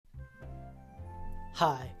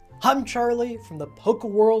Hi, I'm Charlie from the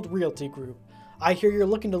Pokeworld Realty Group. I hear you're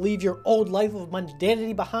looking to leave your old life of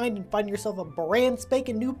mundanity behind and find yourself a brand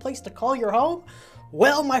spanking new place to call your home?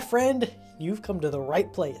 Well, my friend, you've come to the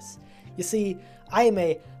right place. You see, I am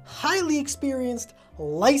a highly experienced,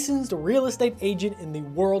 licensed real estate agent in the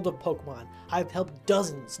world of Pokemon. I've helped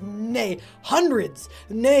dozens, nay, hundreds,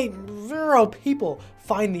 nay, zero people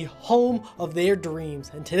find the home of their dreams.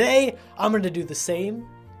 And today, I'm going to do the same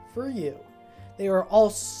for you. There are all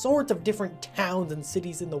sorts of different towns and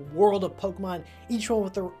cities in the world of Pokemon, each one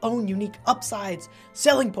with their own unique upsides,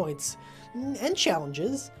 selling points, and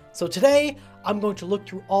challenges. So today, I'm going to look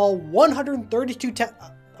through all 132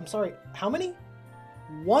 I'm sorry, how many?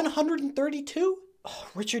 132? Oh,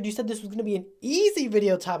 Richard, you said this was going to be an easy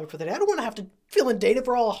video topic for today. I don't want to have to fill in data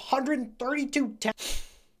for all 132 towns.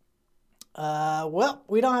 Well,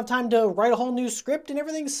 we don't have time to write a whole new script and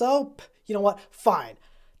everything, so you know what? Fine.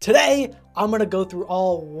 Today, I'm going to go through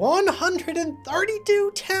all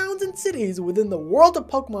 132 towns and cities within the world of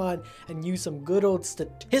Pokemon and use some good old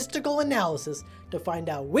statistical analysis to find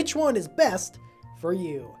out which one is best for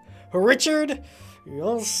you. Richard,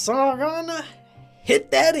 you're so gonna hit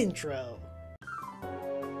that intro.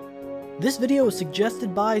 This video is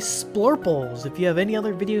suggested by Splurples. If you have any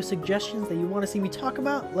other video suggestions that you want to see me talk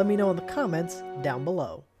about, let me know in the comments down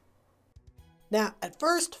below. Now, at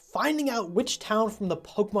first, finding out which town from the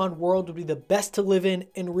Pokemon world would be the best to live in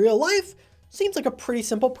real life seems like a pretty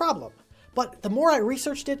simple problem. But the more I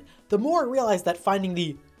researched it, the more I realized that finding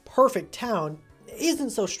the perfect town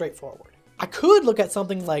isn't so straightforward. I could look at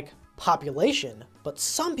something like population, but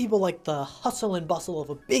some people like the hustle and bustle of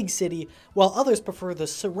a big city, while others prefer the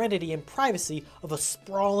serenity and privacy of a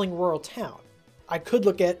sprawling rural town. I could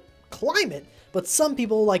look at climate, but some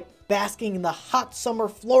people like basking in the hot summer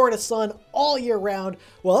Florida sun all year round,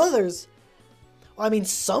 while others,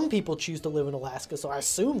 some people choose to live in Alaska, so I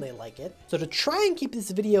assume they like it. So to try and keep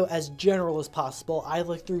this video as general as possible, I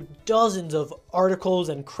looked through dozens of articles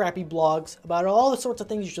and crappy blogs about all the sorts of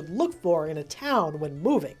things you should look for in a town when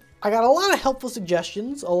moving. I got a lot of helpful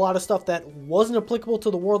suggestions, a lot of stuff that wasn't applicable to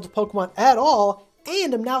the world of Pokemon at all,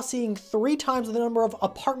 and I'm now seeing 3 times the number of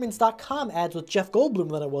apartments.com ads with Jeff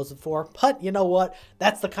Goldblum than I was before. But you know what?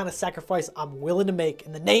 That's the kind of sacrifice I'm willing to make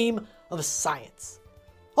in the name of science.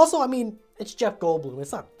 Also, it's Jeff Goldblum.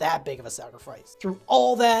 It's not that big of a sacrifice. Through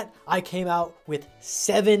all that, I came out with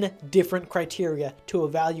 7 different criteria to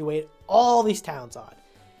evaluate all these towns on.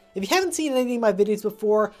 If you haven't seen any of my videos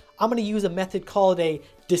before, I'm going to use a method called a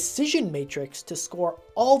decision matrix to score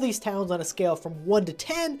all these towns on a scale from 1 to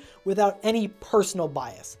 10 without any personal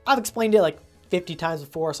bias. I've explained it like 50 times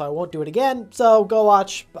before, so I won't do it again. So go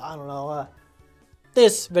watch,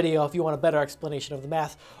 this video if you want a better explanation of the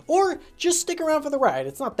math, or just stick around for the ride.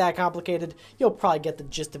 It's not that complicated. You'll probably get the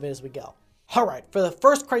gist of it as we go. All right, for the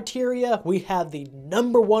first criteria, we have the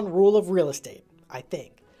 #1 rule of real estate, I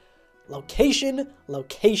think. Location,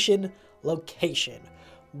 location, location.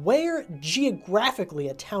 Where geographically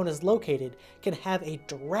a town is located can have a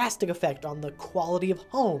drastic effect on the quality of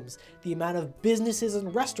homes, the amount of businesses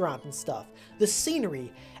and restaurants and stuff, the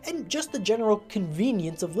scenery, and just the general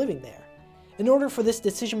convenience of living there. In order for this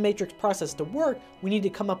decision matrix process to work, we need to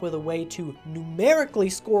come up with a way to numerically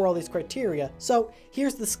score all these criteria, so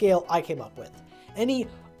here's the scale I came up with. Any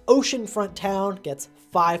oceanfront town gets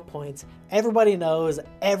 5 points. Everybody knows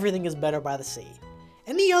everything is better by the sea.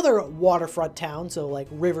 Any other waterfront town, so like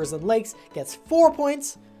rivers and lakes, gets 4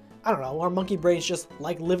 points. I don't know, our monkey brains just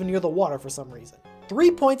like living near the water for some reason.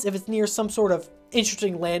 3 points if it's near some sort of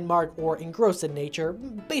interesting landmark or engrossed in nature,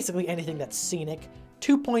 basically anything that's scenic.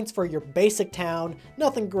 2 points for your basic town,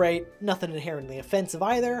 nothing great, nothing inherently offensive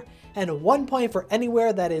either, and 1 point for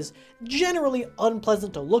anywhere that is generally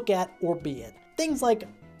unpleasant to look at or be in. Things like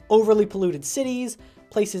overly polluted cities,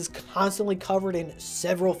 places constantly covered in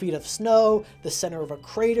several feet of snow, the center of a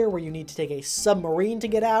crater where you need to take a submarine to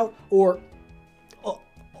get out, or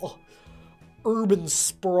urban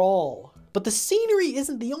sprawl. But the scenery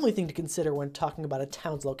isn't the only thing to consider when talking about a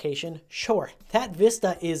town's location. Sure, that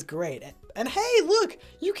vista is great. And hey, look,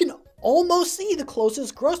 you can almost see the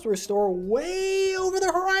closest grocery store way over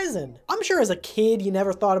the horizon. I'm sure as a kid you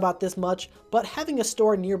never thought about this much, but having a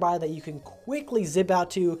store nearby that you can quickly zip out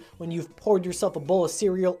to when you've poured yourself a bowl of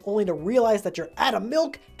cereal only to realize that you're out of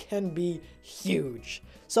milk can be huge.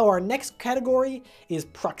 So our next category is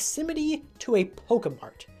proximity to a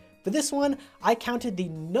Pokemart. For this one, I counted the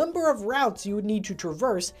number of routes you would need to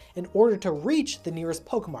traverse in order to reach the nearest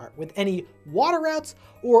Pokemart, with any water routes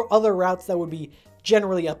or other routes that would be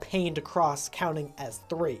generally a pain to cross counting as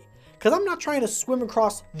 3. Because I'm not trying to swim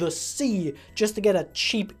across the sea just to get a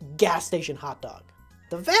cheap gas station hot dog.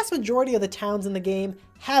 The vast majority of the towns in the game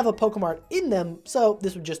have a Pokemart in them, so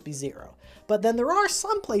this would just be 0. But then there are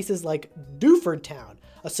some places like Dewford Town,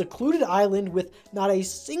 a secluded island with not a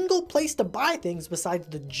single place to buy things besides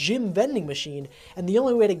the gym vending machine, and the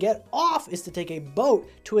only way to get off is to take a boat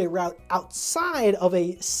to a route outside of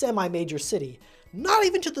a semi-major city, not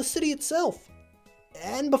even to the city itself.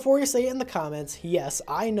 And before you say it in the comments, yes,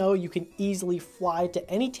 I know you can easily fly to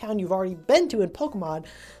any town you've already been to in Pokemon,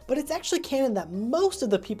 but it's actually canon that most of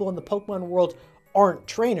the people in the Pokemon world aren't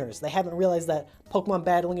trainers. They haven't realized that Pokemon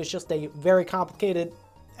battling is just a very complicated,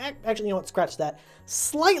 actually, you know what, scratch that,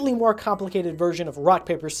 slightly more complicated version of rock,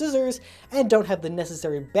 paper, scissors, and don't have the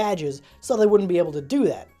necessary badges, so they wouldn't be able to do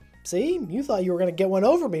that. See, you thought you were going to get one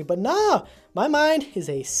over me, but nah, my mind is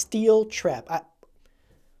a steel trap.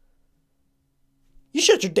 You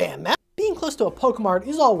shut your damn mouth! Being close to a Pokemart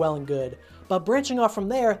is all well and good, but branching off from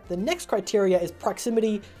there, the next criteria is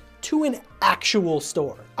proximity to an actual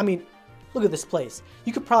store. I mean, look at this place.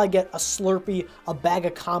 You could probably get a Slurpee, a bag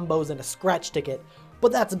of combos, and a scratch ticket,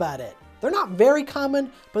 but that's about it. They're not very common,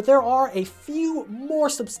 but there are a few more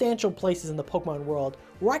substantial places in the Pokemon world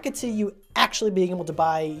where I could see you actually being able to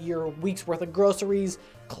buy your week's worth of groceries,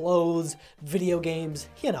 clothes, video games,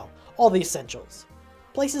 you know, all the essentials.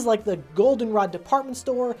 Places like the Goldenrod Department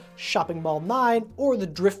Store, Shopping Mall 9, or the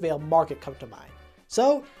Driftvale Market come to mind.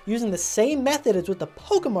 So, using the same method as with the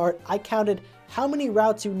Pokemart, I counted how many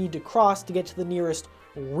routes you need to cross to get to the nearest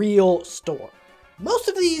real store. Most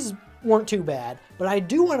of these weren't too bad, but I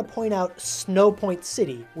do want to point out Snow Point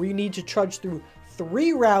City, where you need to trudge through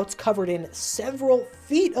 3 routes covered in several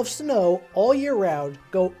feet of snow all year round,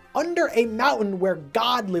 go under a mountain where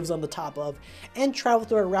God lives on the top of, and travel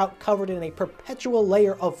through a route covered in a perpetual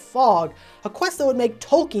layer of fog, a quest that would make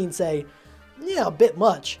Tolkien say, yeah, a bit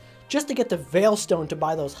much, just to get to Veilstone to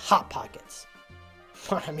buy those Hot Pockets.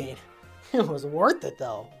 But I mean, it was worth it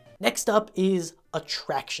though. Next up is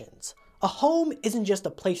attractions. A home isn't just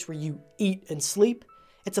a place where you eat and sleep,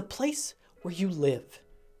 it's a place where you live.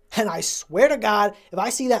 And I swear to God, if I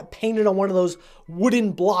see that painted on one of those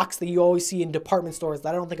wooden blocks that you always see in department stores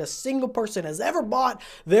that I don't think a single person has ever bought,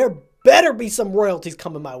 there better be some royalties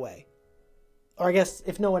coming my way. Or I guess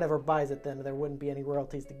if no one ever buys it, then there wouldn't be any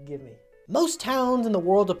royalties to give me. Most towns in the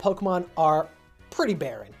world of Pokemon are pretty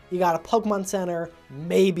barren. You got a Pokemon Center,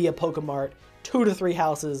 maybe a Pokemart, 2 to 3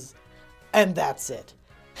 houses, and that's it.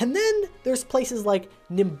 And then there's places like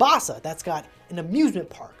Nimbasa that's got an amusement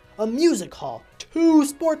park, a music hall, 2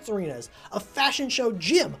 sports arenas, a fashion show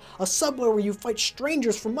gym, a subway where you fight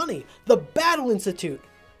strangers for money, the Battle Institute.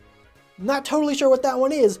 Not totally sure what that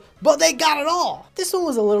one is, but they got it all! This one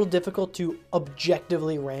was a little difficult to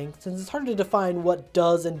objectively rank since it's hard to define what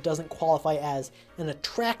does and doesn't qualify as an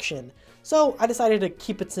attraction, so I decided to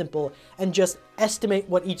keep it simple and just estimate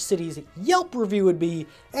what each city's Yelp review would be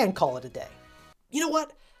and call it a day. You know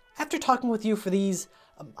what? After talking with you for these,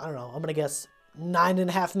 I don't know, I'm gonna guess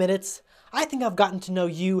 9.5 minutes, I think I've gotten to know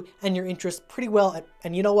you and your interests pretty well,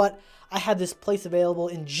 and you know what? I have this place available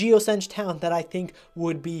in Geosenge Town that I think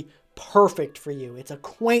would be perfect for you. It's a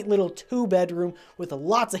quaint little 2-bedroom with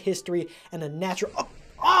lots of history and a natural...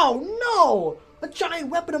 Oh no! A giant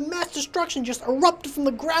weapon of mass destruction just erupted from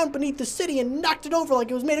the ground beneath the city and knocked it over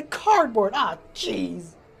like it was made of cardboard. Ah,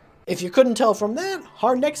 jeez. If you couldn't tell from that,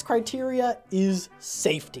 our next criteria is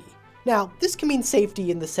safety. Now, this can mean safety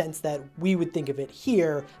in the sense that we would think of it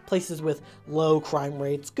here, places with low crime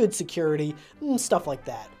rates, good security, stuff like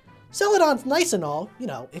that. Celadon's nice and all, you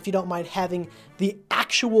know, if you don't mind having the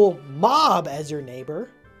actual mob as your neighbor.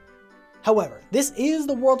 However, this is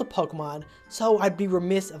the world of Pokemon, so I'd be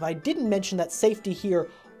remiss if I didn't mention that safety here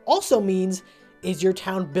also means, is your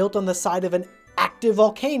town built on the side of an active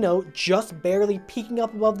volcano just barely peeking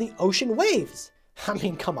up above the ocean waves? I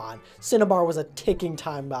mean, come on. Cinnabar was a ticking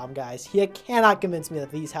time bomb, guys. You cannot convince me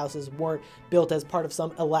that these houses weren't built as part of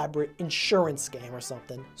some elaborate insurance scam or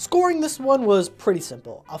something. Scoring this one was pretty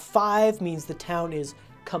simple. A 5 means the town is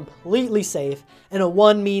completely safe, and a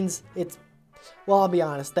 1 means it's, well, I'll be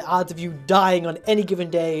honest, the odds of you dying on any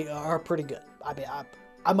given day are pretty good.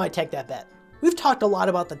 I might take that bet. We've talked a lot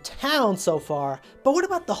about the town so far, but what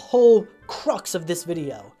about the whole crux of this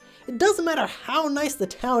video? It doesn't matter how nice the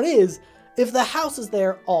town is, if the houses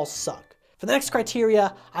there all suck. For the next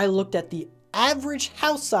criteria, I looked at the average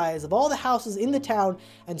house size of all the houses in the town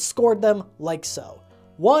and scored them like so.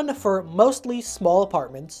 1 for mostly small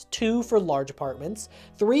apartments, 2 for large apartments,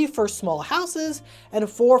 3 for small houses, and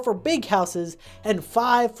 4 for big houses, and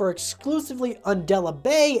 5 for exclusively Undella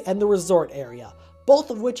Bay and the resort area, both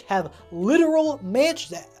of which have literal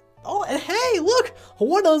mansions. Oh, and hey, look,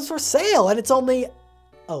 one of them's for sale, and it's only,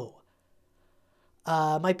 oh.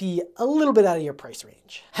 might be a little bit out of your price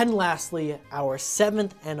range. And lastly, our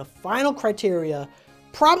 7th and final criteria,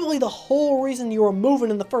 probably the whole reason you were moving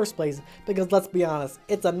in the first place, because let's be honest,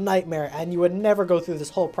 it's a nightmare and you would never go through this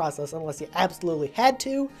whole process unless you absolutely had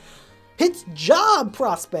to. It's job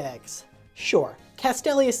prospects! Sure,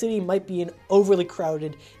 Castelia City might be an overly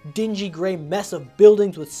crowded, dingy gray mess of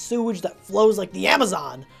buildings with sewage that flows like the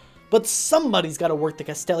Amazon, but somebody's gotta work the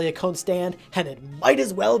Castelia cone stand, and it might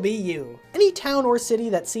as well be you. Any town or city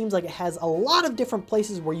that seems like it has a lot of different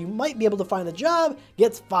places where you might be able to find a job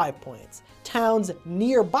gets 5 points. Towns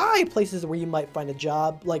nearby places where you might find a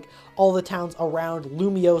job, like all the towns around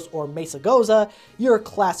Lumios or Mesagoza, your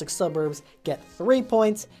classic suburbs, get 3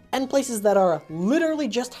 points, and places that are literally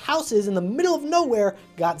just houses in the middle of nowhere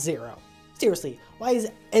got 0. Seriously, why is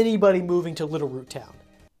anybody moving to Little Root Town?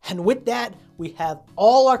 And with that, we have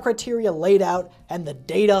all our criteria laid out and the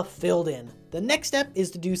data filled in. The next step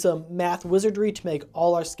is to do some math wizardry to make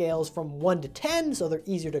all our scales from 1 to 10 so they're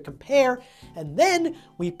easier to compare, and then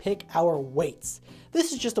we pick our weights.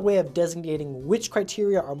 This is just a way of designating which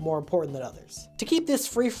criteria are more important than others. To keep this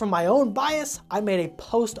free from my own bias, I made a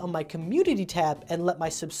post on my community tab and let my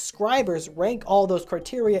subscribers rank all those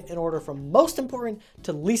criteria in order from most important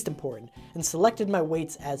to least important, and selected my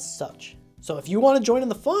weights as such. So if you want to join in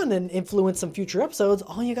the fun and influence some future episodes,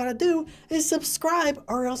 all you gotta do is subscribe,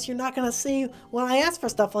 or else you're not gonna see when I ask for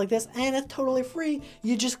stuff like this, and it's totally free.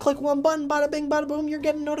 You just click one button, bada bing, bada boom, you're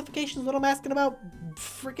getting notifications when I'm asking about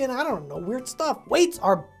freaking, I don't know, weird stuff. Weights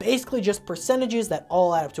are basically just percentages that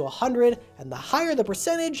all add up to 100, and the higher the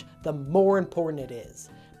percentage, the more important it is.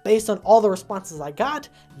 Based on all the responses I got,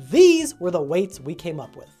 these were the weights we came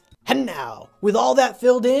up with. And now, with all that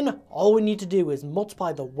filled in, all we need to do is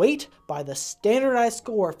multiply the weight by the standardized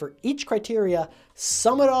score for each criteria,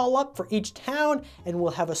 sum it all up for each town, and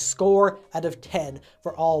we'll have a score out of 10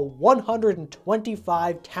 for all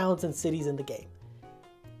 125 towns and cities in the game.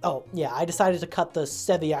 Oh, yeah, I decided to cut the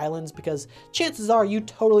Sevi Islands because chances are you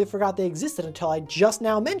totally forgot they existed until I just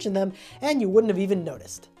now mentioned them, and you wouldn't have even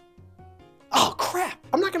noticed. Oh, crap!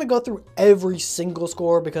 I'm not going to go through every single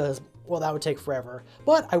score because, well, that would take forever,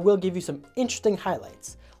 but I will give you some interesting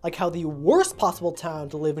highlights, like how the worst possible town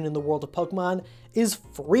to live in the world of Pokemon is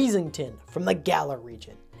Freezington from the Galar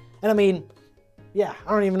region. And I mean, yeah,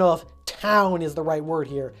 I don't even know if town is the right word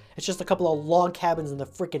here. It's just a couple of log cabins in the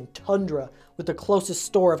frickin' tundra with the closest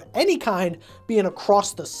store of any kind being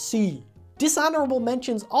across the sea. Dishonorable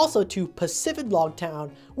mentions also to Pacific Log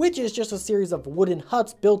Town, which is just a series of wooden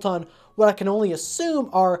huts built on what I can only assume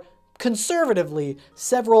are, conservatively,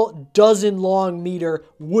 several dozen long meter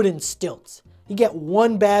wooden stilts. You get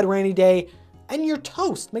one bad rainy day and you're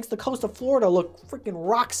toast. Makes the coast of Florida look freaking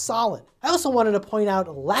rock solid. I also wanted to point out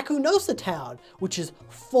Lacunosa Town, which is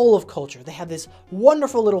full of culture. They have this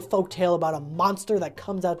wonderful little folktale about a monster that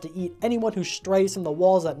comes out to eat anyone who strays from the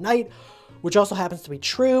walls at night, which also happens to be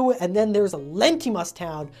true. And then there's Lentimus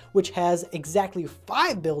Town, which has exactly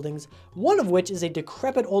 5 buildings, one of which is a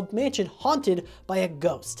decrepit old mansion haunted by a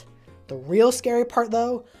ghost. The real scary part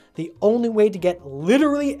though, the only way to get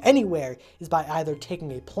literally anywhere is by either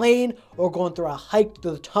taking a plane or going through a hike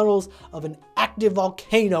through the tunnels of an active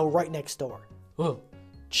volcano right next door. Ugh,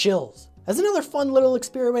 chills. As another fun little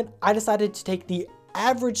experiment, I decided to take the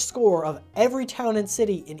average score of every town and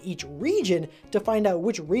city in each region to find out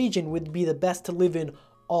which region would be the best to live in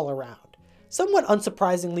all around. Somewhat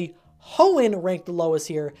unsurprisingly, Hoenn ranked the lowest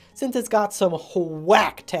here since it's got some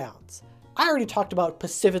whack towns. I already talked about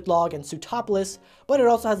Pacific Log and Sutopolis, but it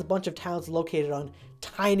also has a bunch of towns located on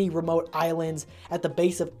tiny remote islands at the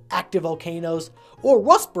base of active volcanoes, or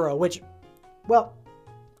Rustboro, which, well,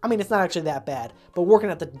 I mean, it's not actually that bad, but working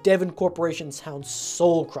at the Devon Corporation sounds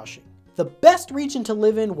soul-crushing. The best region to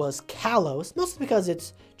live in was Kalos, mostly because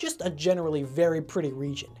it's just a generally very pretty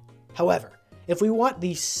region. However, if we want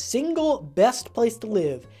the single best place to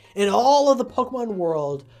live in all of the Pokemon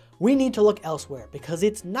world, we need to look elsewhere, because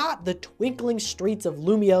it's not the twinkling streets of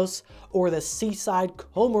Lumios or the seaside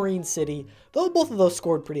Comarine City, though both of those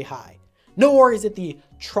scored pretty high. Nor is it the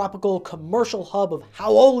tropical commercial hub of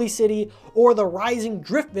Howoli City or the rising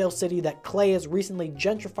Driftvale City that Clay has recently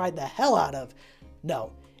gentrified the hell out of.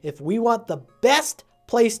 No, if we want the best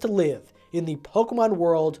place to live in the Pokemon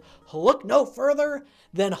world, look no further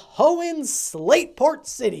than Hoenn's Slateport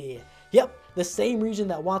City. Yep, the same region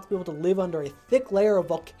that wants to be able to live under a thick layer of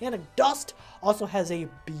volcanic dust also has a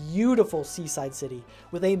beautiful seaside city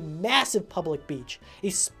with a massive public beach, a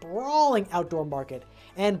sprawling outdoor market,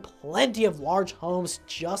 and plenty of large homes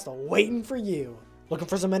just waiting for you. Looking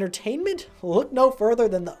for some entertainment? Look no further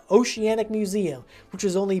than the Oceanic Museum, which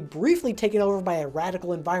was only briefly taken over by a radical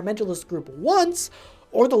environmentalist group once,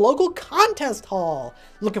 or the local contest hall.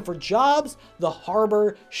 Looking for jobs? The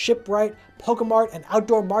harbor, shipwright, Pokemart, and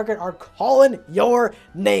outdoor market are calling your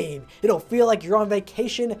name. It'll feel like you're on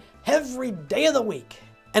vacation every day of the week.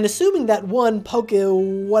 And assuming that one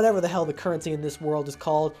whatever the hell the currency in this world is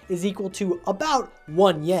called, is equal to about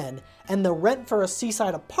 1 yen, and the rent for a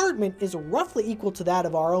seaside apartment is roughly equal to that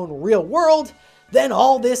of our own real world, then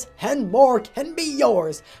all this and more can be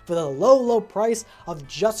yours for the low price of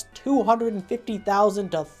just 250,000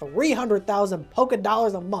 to 300,000 Poke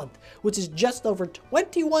Dollars a month, which is just over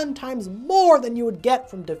 21 times more than you would get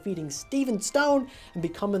from defeating Steven Stone and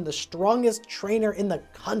becoming the strongest trainer in the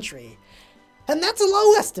country. And that's a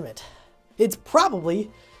low estimate. It's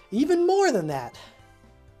probably even more than that.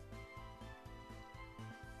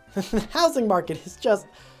 The housing market is just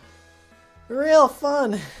real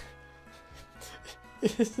fun.